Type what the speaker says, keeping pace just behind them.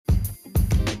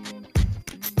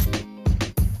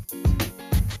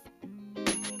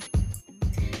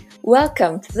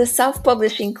Welcome to the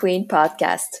Self-Publishing Queen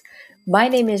podcast. My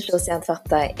name is Josiane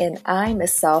Fortin and I'm a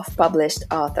self-published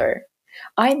author.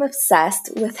 I'm obsessed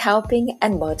with helping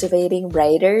and motivating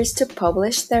writers to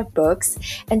publish their books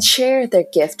and share their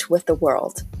gift with the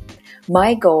world.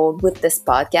 My goal with this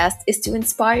podcast is to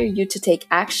inspire you to take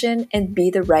action and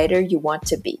be the writer you want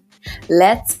to be.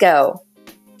 Let's go!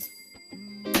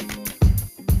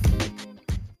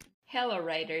 Hello,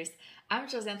 writers. I'm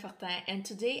Josiane Fortin, and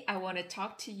today I want to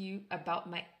talk to you about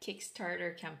my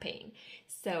Kickstarter campaign.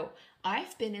 So,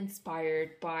 I've been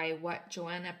inspired by what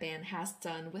Joanna Ben has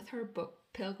done with her book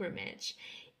Pilgrimage,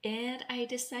 and I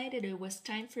decided it was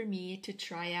time for me to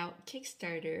try out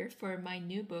Kickstarter for my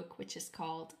new book, which is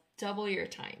called Double Your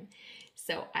Time.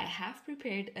 So, I have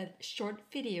prepared a short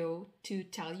video to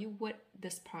tell you what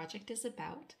this project is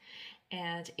about.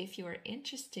 And if you are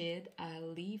interested, I'll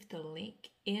leave the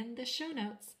link in the show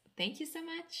notes. Thank you so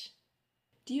much.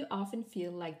 Do you often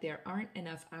feel like there aren't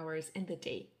enough hours in the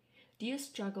day? Do you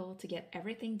struggle to get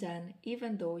everything done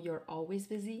even though you're always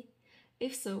busy?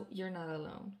 If so, you're not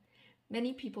alone.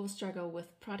 Many people struggle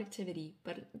with productivity,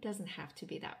 but it doesn't have to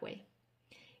be that way.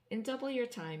 In Double Your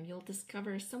Time, you'll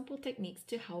discover simple techniques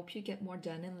to help you get more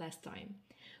done in less time.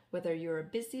 Whether you're a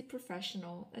busy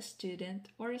professional, a student,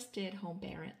 or a stay-at-home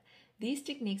parent, these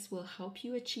techniques will help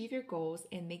you achieve your goals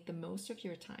and make the most of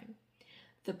your time.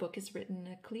 The book is written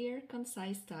in a clear,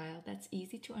 concise style that's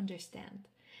easy to understand.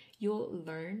 You'll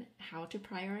learn how to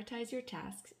prioritize your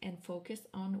tasks and focus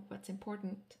on what's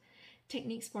important,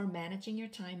 techniques for managing your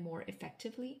time more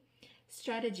effectively,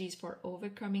 strategies for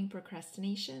overcoming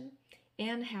procrastination,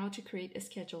 and how to create a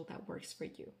schedule that works for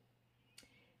you.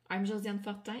 I'm Josiane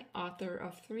Fortin, author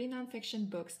of 3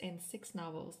 nonfiction books and 6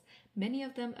 novels, many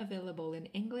of them available in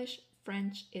English,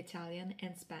 French, Italian,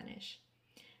 and Spanish.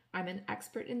 I'm an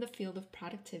expert in the field of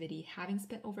productivity, having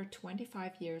spent over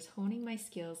 25 years honing my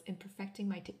skills and perfecting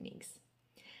my techniques.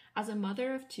 As a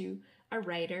mother of 2, a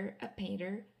writer, a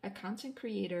painter, a content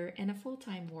creator, and a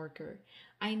full-time worker,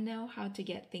 I know how to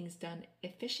get things done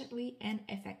efficiently and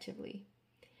effectively.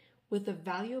 With the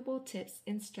valuable tips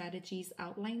and strategies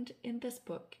outlined in this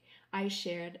book, I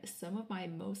shared some of my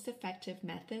most effective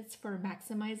methods for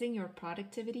maximizing your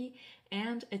productivity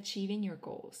and achieving your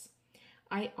goals.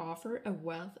 I offer a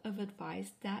wealth of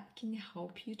advice that can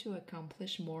help you to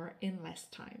accomplish more in less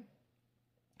time.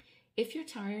 If you're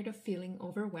tired of feeling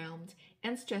overwhelmed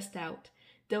and stressed out,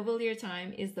 Double Your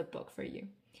Time is the book for you.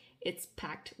 It's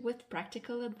packed with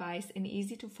practical advice and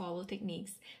easy to follow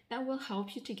techniques that will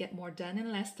help you to get more done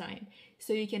in less time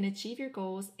so you can achieve your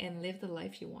goals and live the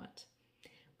life you want.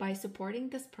 By supporting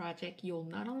this project, you'll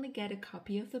not only get a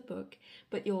copy of the book,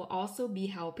 but you'll also be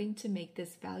helping to make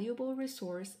this valuable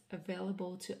resource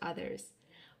available to others.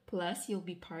 Plus, you'll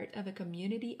be part of a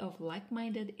community of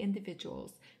like-minded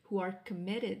individuals who are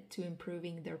committed to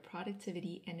improving their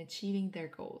productivity and achieving their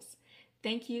goals.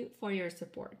 Thank you for your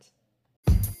support.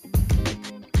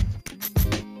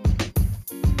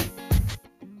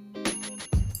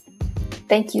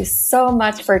 Thank you so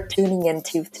much for tuning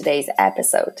into today's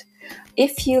episode.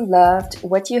 If you loved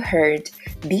what you heard,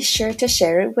 be sure to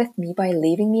share it with me by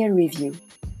leaving me a review.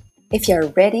 If you're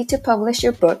ready to publish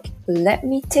your book, let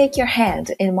me take your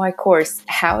hand in my course,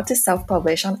 How to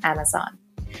Self-Publish on Amazon.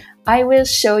 I will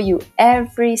show you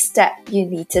every step you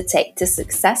need to take to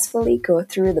successfully go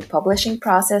through the publishing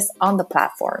process on the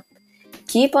platform.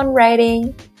 Keep on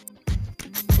writing,